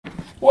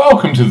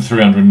Welcome to the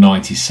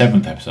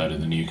 397th episode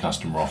of the New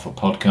Customer Offer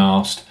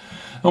podcast,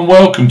 and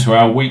welcome to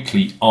our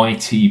weekly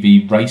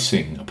ITV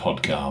Racing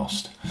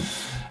podcast.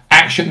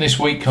 Action this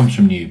week comes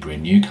from Newbury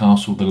and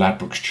Newcastle. The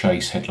Ladbrokes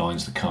Chase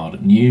headlines the card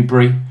at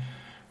Newbury,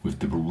 with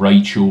the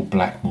Rachel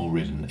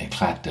Blackmore-ridden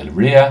Eclat de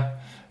Rire,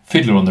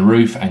 Fiddler on the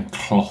Roof and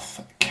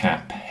Cloth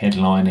Cap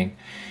headlining.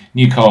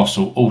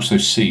 Newcastle also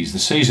sees the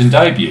season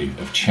debut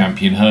of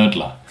champion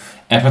hurdler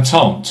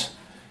Epatante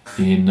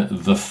in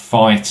the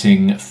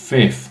Fighting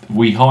Fifth.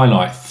 We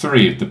highlight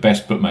three of the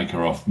best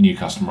Bookmaker new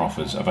customer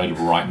offers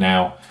available right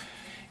now.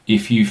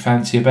 If you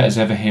fancy a bet as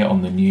ever here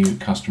on the New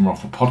Customer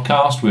Offer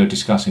podcast, we're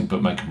discussing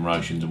Bookmaker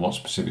promotions and what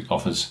specific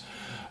offers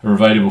are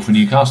available for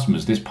new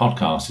customers. This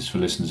podcast is for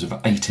listeners of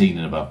 18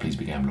 and above. Please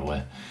be gamble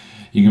aware.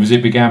 You can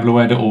visit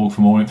begambleaware.org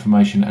for more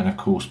information, and of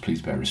course,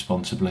 please bet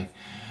responsibly.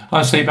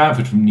 I'm Steve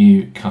Bamford from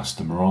New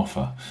Customer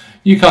Offer.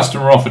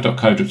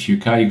 newcustomeroffer.co.uk. You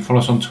can follow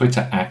us on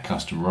Twitter at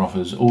Customer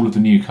Offers. All of the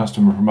new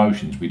customer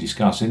promotions we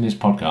discuss in this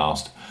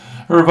podcast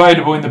are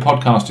available in the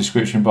podcast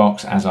description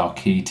box as our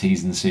key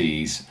T's and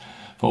C's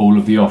for all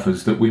of the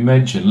offers that we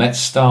mention. Let's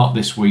start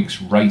this week's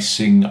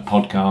racing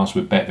podcast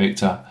with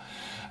BetVictor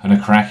and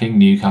a cracking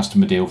new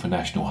customer deal for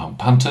National Hunt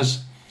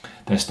punters.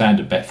 Their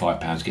standard bet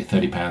 £5, get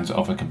 £30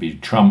 offer can be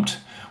trumped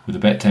with a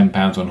bet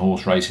 £10 on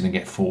horse racing and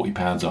get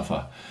 £40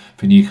 offer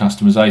for new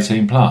customers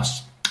 18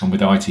 plus. And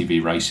with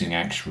ITV Racing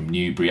action from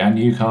Newbury and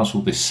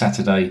Newcastle this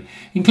Saturday,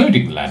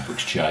 including the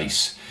Ladbrokes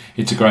Chase,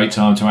 it's a great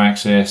time to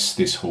access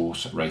this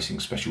horse racing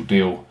special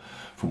deal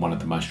from one of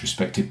the most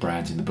respected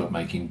brands in the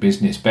bookmaking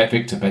business.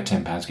 BetVictor, bet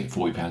 £10, get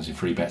 £40 in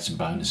free bets and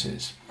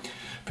bonuses.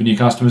 For new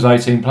customers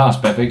 18 plus,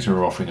 BetVictor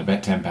are offering a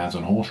bet £10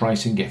 on horse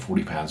racing, get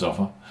 £40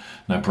 offer.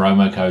 No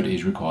promo code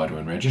is required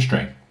when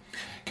registering.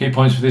 Key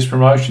points for this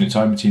promotion: it's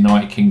open to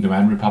United Kingdom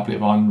and Republic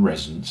of Ireland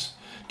residents.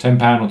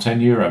 £10 or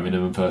 €10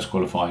 minimum first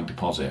qualifying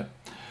deposit.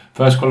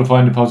 First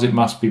qualifying deposit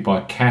must be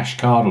by cash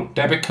card or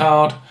debit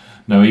card.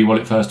 No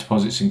e-wallet first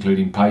deposits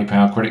including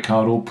PayPal, credit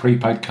card or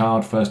prepaid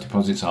card first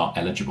deposits are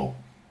eligible.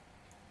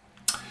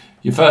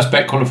 Your first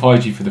bet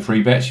qualifies you for the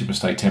free bets. You must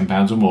stake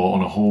 £10 or more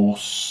on a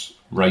horse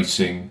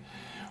racing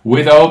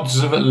with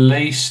odds of at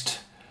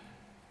least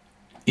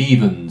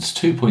evens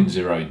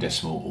 2.0 in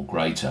decimal or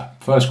greater.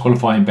 First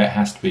qualifying bet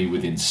has to be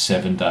within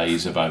 7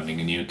 days of opening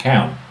a new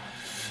account.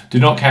 Do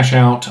not cash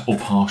out or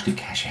partially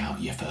cash out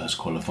your first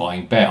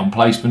qualifying bet. On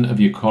placement of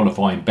your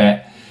qualifying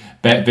bet,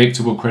 BetVictor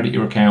will credit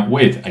your account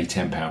with a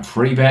 £10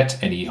 free bet,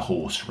 any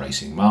horse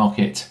racing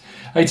market,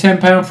 a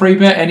 £10 free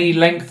bet, any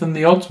lengthen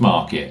the odds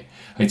market,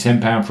 a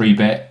 £10 free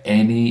bet,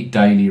 any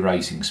daily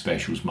racing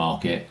specials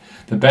market.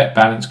 The bet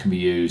balance can be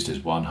used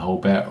as one whole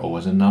bet or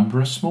as a number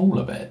of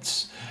smaller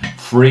bets.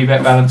 Free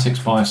bet balance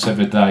expires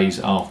 7 days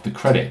after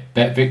credit.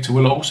 BetVictor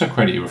will also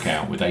credit your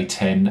account with a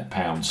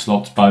 £10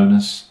 slots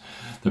bonus.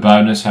 The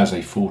bonus has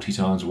a 40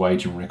 times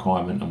wagering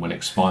requirement and will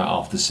expire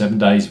after 7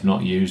 days if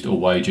not used or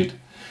wagered.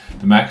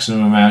 The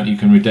maximum amount you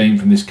can redeem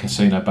from this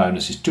casino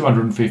bonus is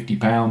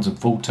 £250 and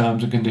full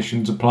terms and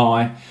conditions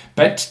apply.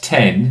 Bet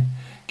 10,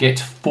 get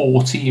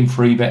 40 in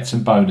free bets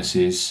and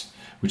bonuses,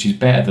 which is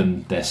better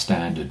than their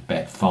standard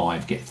bet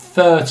 5, get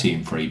 30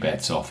 in free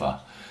bets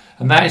offer.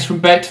 And that is from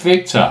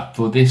BetVictor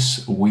for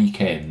this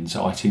weekend's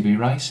ITV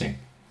Racing.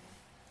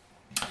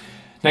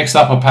 Next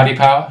up are Paddy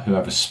Power, who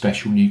have a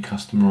special new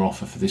customer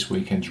offer for this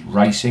weekend's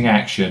racing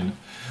action,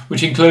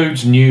 which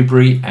includes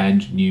Newbury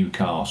and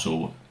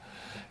Newcastle.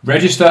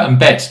 Register and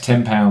bet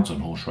 £10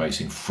 on horse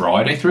racing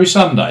Friday through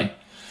Sunday,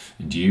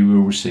 and you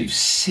will receive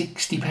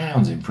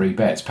 £60 in free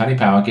bets. Paddy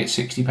Power gets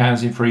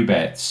 £60 in free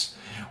bets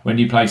when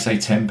you place a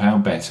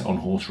 £10 bet on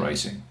horse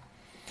racing.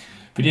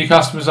 For new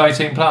customers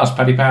 18 plus,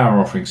 Paddy Power are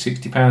offering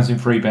 £60 in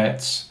free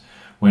bets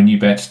when you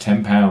bet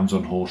 £10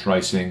 on horse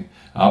racing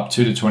up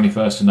to the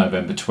 21st of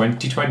November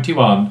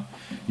 2021.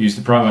 Use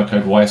the promo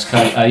code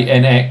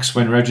YSKANX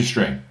when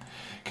registering.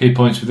 Key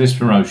points for this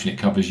promotion: it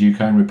covers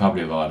UK and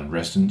Republic of Ireland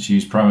residents.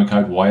 Use promo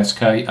code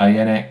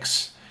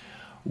YSKANX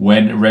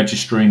when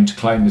registering to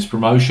claim this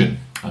promotion.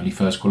 Only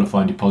first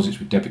qualifying deposits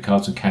with debit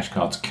cards and cash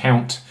cards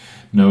count.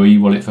 No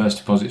e-wallet first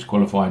deposits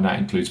qualifying. That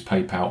includes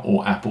PayPal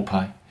or Apple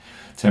Pay.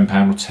 £10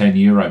 or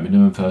 €10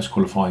 minimum first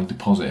qualifying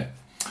deposit.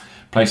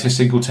 Place a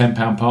single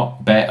 £10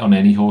 pot bet on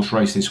any horse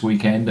race this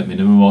weekend at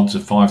minimum odds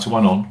of 5 to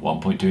 1 on,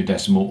 1.2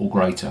 decimal or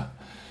greater.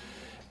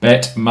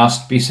 Bet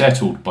must be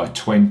settled by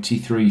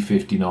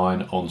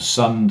 23:59 on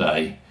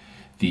Sunday,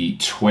 the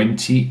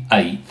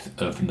 28th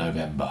of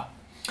November.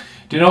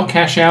 Do not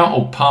cash out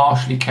or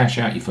partially cash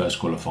out your first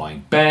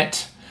qualifying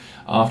bet.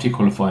 After your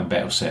qualifying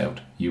bet is settled,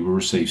 you will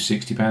receive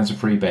 £60 of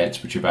free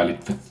bets which are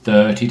valid for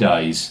 30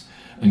 days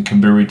and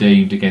can be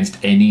redeemed against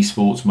any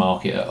sports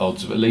market at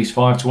odds of at least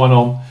 5 to 1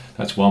 on,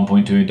 that's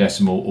 1.2 in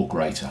decimal or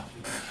greater.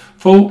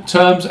 Full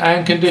terms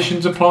and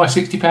conditions apply.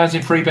 £60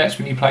 in free bets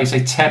when you place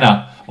a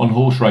tenner on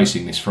horse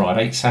racing this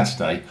Friday,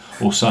 Saturday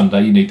or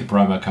Sunday. You need the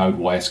promo code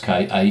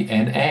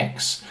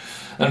YSKANX.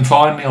 And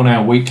finally, on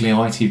our weekly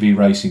ITV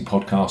Racing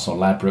podcast on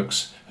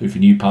Ladbrokes, who for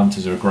new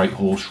punters are a great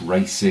horse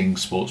racing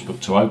sportsbook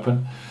to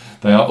open.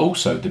 They are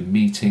also the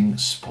meeting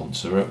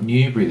sponsor at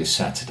Newbury this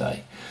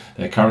Saturday.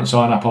 Their current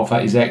sign-up offer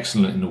is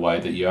excellent in the way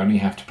that you only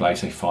have to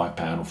place a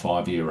 £5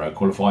 or €5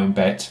 qualifying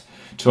bet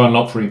to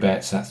unlock free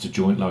bets. That's the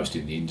joint lowest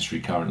in the industry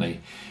currently.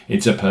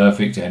 It's a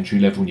perfect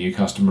entry-level new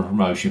customer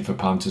promotion for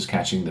punters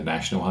catching the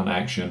National Hunt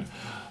action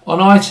on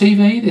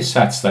ITV this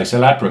Saturday.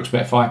 So Ladbrokes,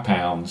 bet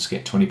 £5,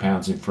 get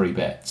 £20 in free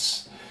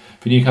bets.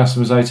 For new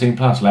customers 18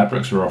 plus,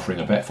 Ladbrokes are offering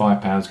a bet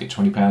 £5, get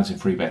 £20 in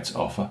free bets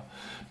offer.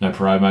 No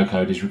promo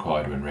code is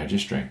required when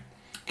registering.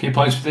 Key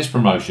points for this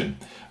promotion: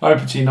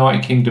 open to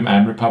United Kingdom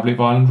and Republic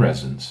of Ireland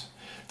residents.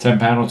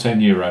 £10 or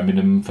 €10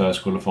 minimum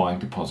first qualifying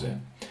deposit.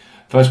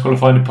 First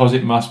qualifying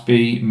deposit must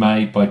be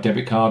made by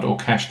debit card or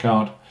cash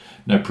card.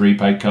 No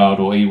prepaid card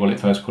or e-wallet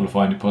first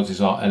qualifying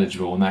deposits are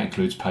eligible, and that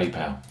includes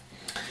PayPal.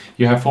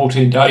 You have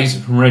 14 days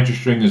from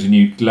registering as a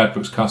new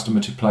Ladbrokes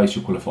customer to place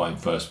your qualifying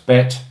first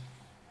bet.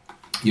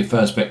 Your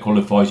first bet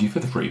qualifies you for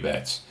the free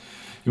bets.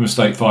 You must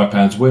stake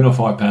 £5 win or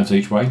 £5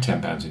 each way,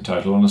 £10 in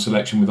total on a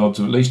selection with odds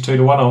of at least 2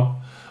 to 1 on,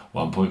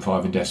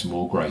 1.5 in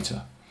decimal or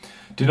greater.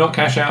 Do not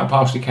cash out or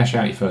partially cash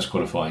out your first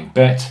qualifying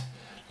bet.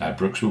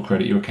 Ladbrokes will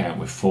credit your account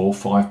with 4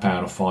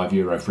 £5 or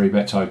 €5 free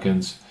bet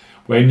tokens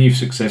when you've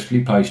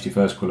successfully placed your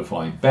first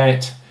qualifying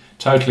bet,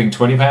 totaling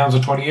 £20 or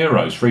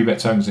 €20. Free bet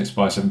tokens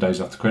expire 7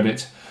 days after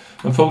credit,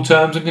 and full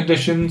terms and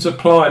conditions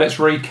apply. Let's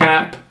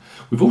recap.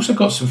 We've also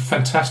got some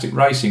fantastic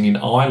racing in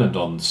Ireland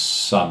on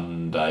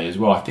Sunday as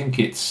well. I think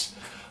it's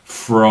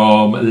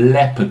from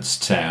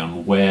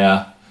Leopardstown,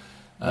 where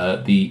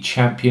the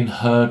champion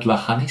hurdler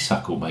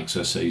Honeysuckle makes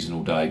her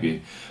seasonal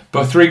debut.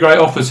 But 3 great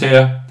offers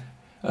here.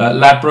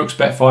 Ladbrokes,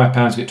 bet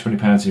 £5, get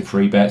 £20 in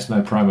free bets.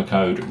 No promo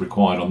code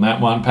required on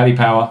that one. Paddy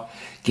Power,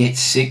 get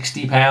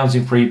 £60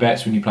 in free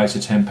bets when you place a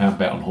 £10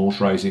 bet on horse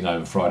racing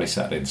over Friday,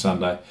 Saturday and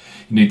Sunday.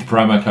 You need the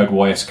promo code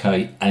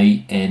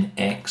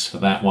YSKANX for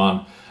that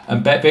one.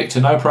 And Bet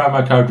Victor, no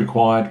promo code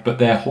required, but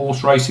their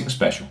horse racing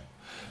special.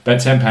 Bet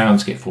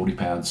 £10, get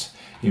 £40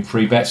 in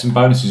free bets and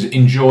bonuses.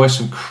 Enjoy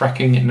some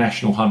cracking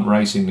National Hunt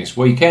racing this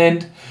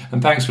weekend.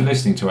 And thanks for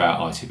listening to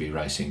our ITV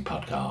Racing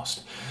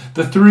podcast.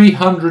 The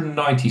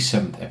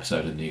 397th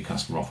episode of the New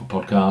Customer Offer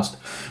podcast.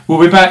 We'll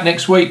be back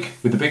next week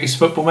with the biggest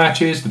football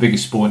matches, the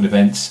biggest sporting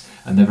events,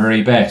 and the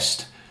very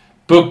best.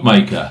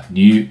 Bookmaker,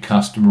 new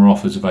customer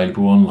offers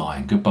available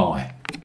online. Goodbye.